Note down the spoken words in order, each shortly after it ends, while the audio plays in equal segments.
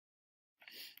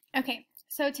Okay,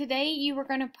 so today you are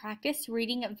going to practice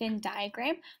reading a Venn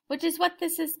diagram, which is what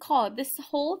this is called. This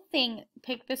whole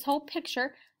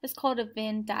picture is called a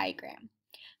Venn diagram.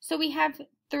 So we have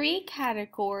three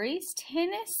categories: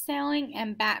 tennis, sailing,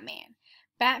 and Batman.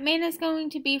 Batman is going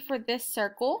to be for this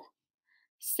circle,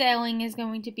 sailing is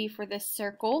going to be for this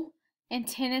circle, and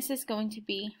tennis is going to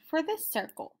be for this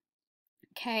circle.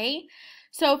 Okay,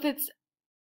 so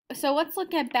let's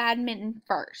look at badminton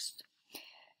first.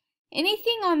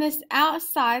 Anything on this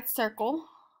outside circle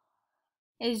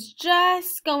is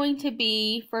just going to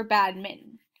be for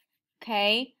badminton,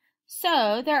 okay?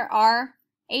 So there are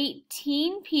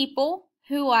 18 people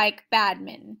who like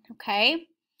badminton, okay?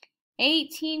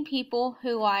 18 people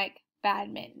who like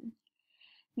badminton.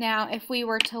 Now, if we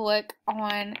were to look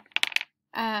on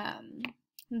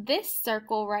this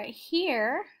circle right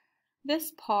here,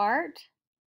 this part,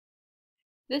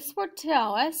 this would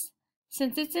tell us,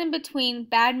 since it's in between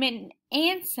badminton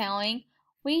and sailing,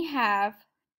 we have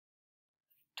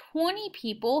 20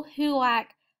 people who like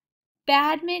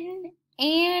badminton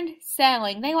and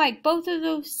sailing. They like both of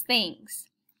those things.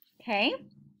 Okay?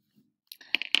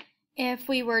 If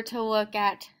we were to look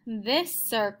at this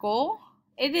circle,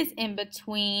 it is in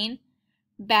between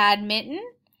badminton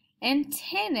and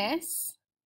tennis.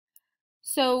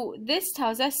 So this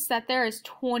tells us that there is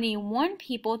 21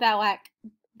 people that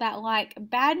like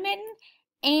badminton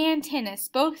and tennis,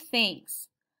 both things.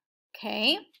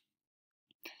 Okay?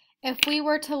 If we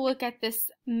were to look at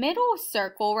this middle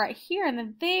circle right here in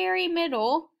the very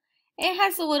middle, it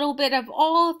has a little bit of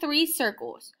all three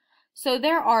circles. So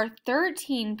there are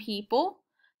 13 people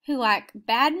who like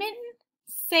badminton,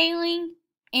 sailing,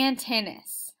 and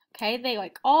tennis. Okay, they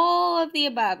like all of the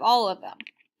above, all of them.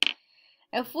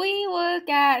 If we look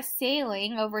at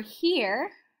sailing over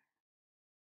here,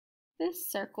 this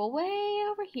circle way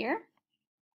over here,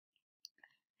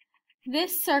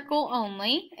 this circle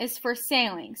only is for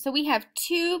sailing. So we have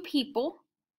two people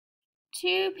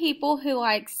who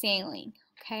like sailing,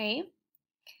 okay?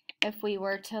 If we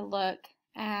were to look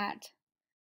at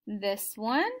this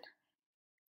one,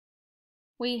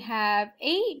 we have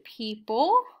 8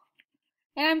 people,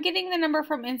 and I'm getting the number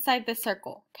from inside the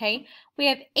circle, okay? We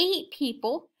have 8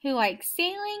 people who like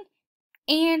sailing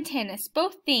and tennis,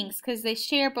 both things, because they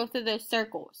share both of those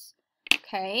circles,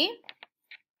 okay?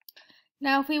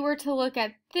 Now if we were to look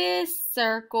at this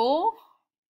circle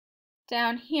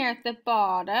down here at the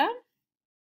bottom,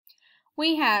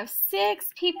 we have 6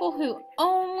 people who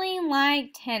only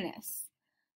like tennis.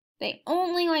 They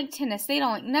only like tennis. They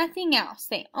don't like nothing else.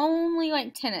 They only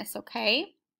like tennis,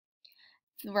 okay?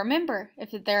 Remember, if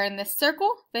they're in this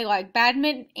circle, they like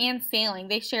badminton and sailing.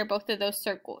 They share both of those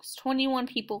circles. 21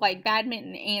 people like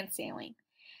badminton and sailing.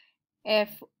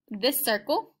 If this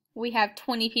circle, we have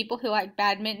 20 people who like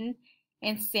badminton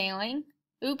and sailing.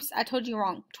 Oops, I told you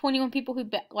wrong. 21 people who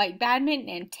like badminton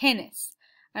and tennis.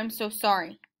 I'm so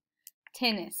sorry.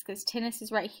 Tennis, because tennis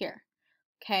is right here.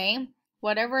 Okay?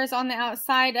 Whatever is on the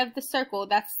outside of the circle,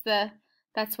 that's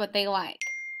what they like.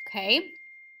 Okay?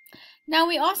 Now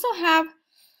we also have,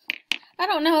 I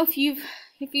don't know if you've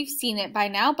seen it by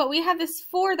now, but we have this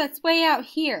 4 that's way out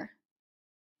here.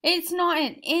 It's not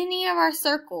in any of our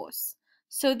circles.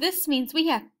 So this means we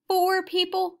have 4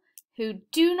 people who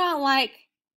do not like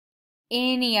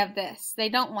any of this. They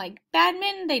don't like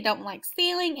badminton, they don't like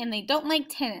sailing, and they don't like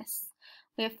tennis.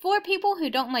 We have 4 people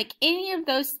who don't like any of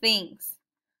those things.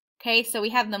 Okay, so we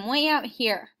have them way out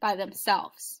here by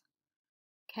themselves.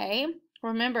 Okay,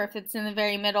 remember, if it's in the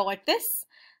very middle like this,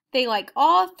 they like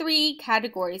all 3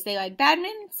 categories. They like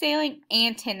badminton, sailing,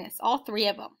 and tennis, all 3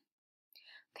 of them.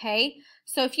 Okay,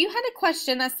 so if you had a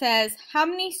question that says, how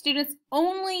many students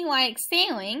only like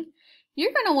sailing,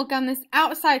 you're going to look on this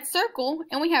outside circle,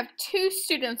 and we have 2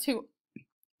 students who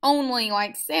only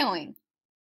like sailing.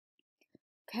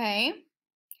 Okay,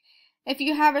 if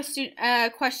you have a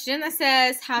question that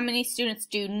says, how many students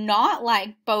do not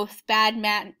like both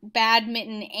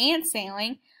badminton and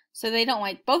sailing, so they don't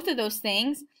like both of those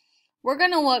things, we're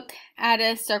going to look at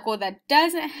a circle that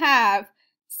doesn't have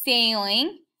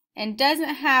sailing and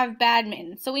doesn't have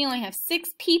badminton. So we only have 6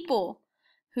 people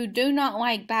who do not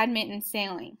like badminton and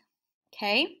sailing.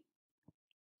 Okay?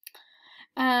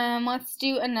 Let's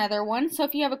do another one. So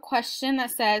if you have a question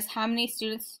that says, how many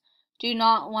students do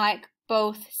not like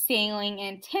both sailing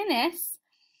and tennis,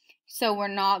 so we're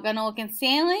not going to look at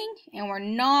sailing and we're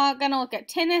not going to look at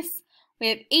tennis. We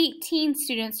have 18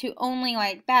 students who only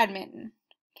like badminton.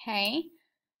 Okay?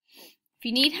 If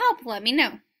you need help, let me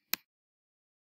know.